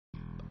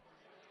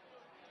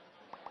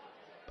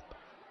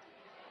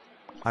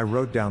I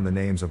wrote down the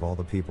names of all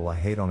the people I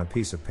hate on a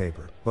piece of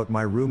paper, but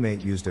my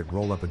roommate used it to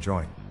roll up a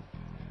joint.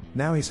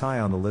 Now he's high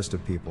on the list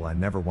of people I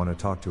never want to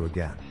talk to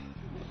again.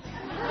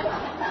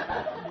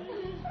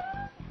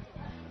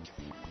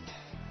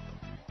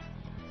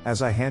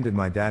 As I handed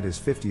my dad his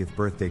 50th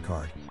birthday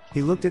card,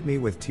 he looked at me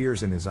with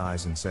tears in his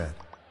eyes and said,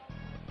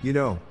 "You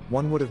know,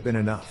 one would have been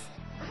enough."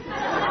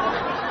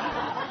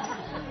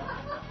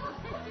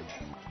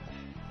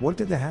 What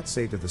did the hat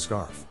say to the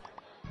scarf?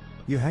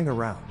 "You hang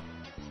around.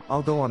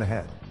 I'll go on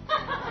ahead."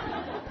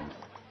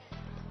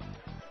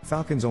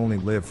 Falcons only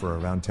live for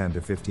around 10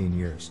 to 15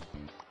 years.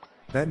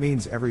 That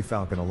means every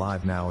falcon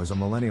alive now is a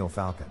millennial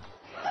falcon.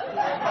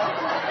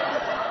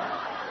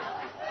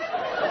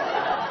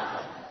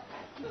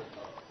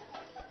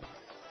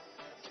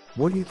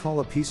 What do you call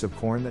a piece of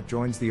corn that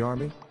joins the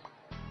army?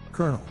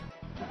 Colonel.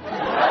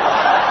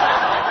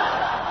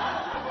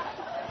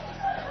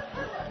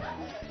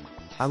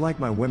 I like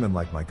my women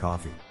like my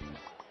coffee.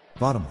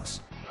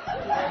 Bottomless.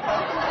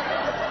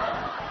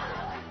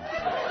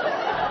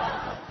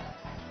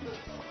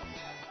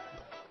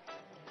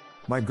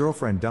 My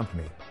girlfriend dumped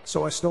me,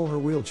 so I stole her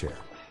wheelchair.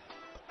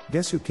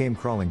 Guess who came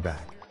crawling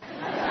back?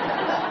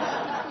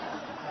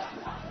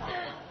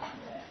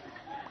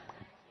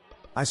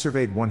 I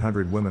surveyed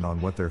 100 women on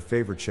what their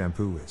favorite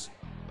shampoo is.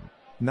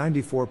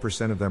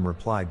 94% of them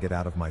replied, "Get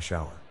out of my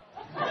shower."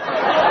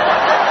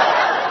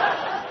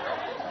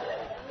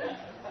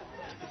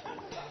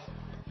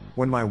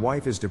 When my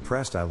wife is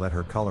depressed, I let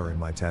her color in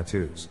my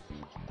tattoos.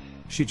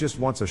 She just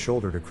wants a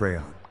shoulder to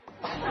crayon.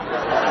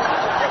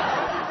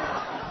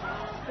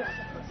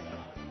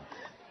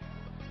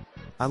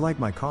 I like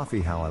my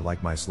coffee how I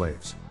like my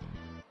slaves.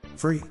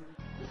 Free.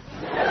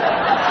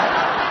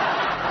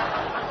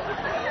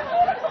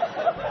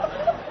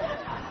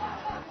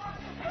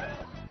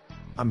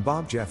 I'm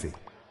Bob Jeffy.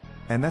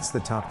 And that's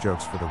the top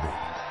jokes for the week.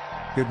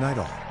 Good night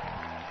all.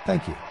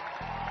 Thank you.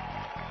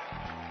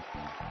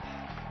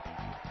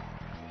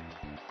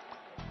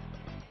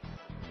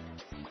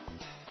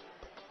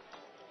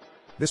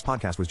 This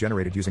podcast was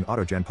generated using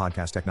AutoGen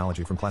podcast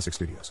technology from Classic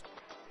Studios.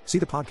 See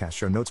the podcast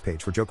show notes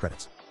page for joke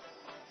credits.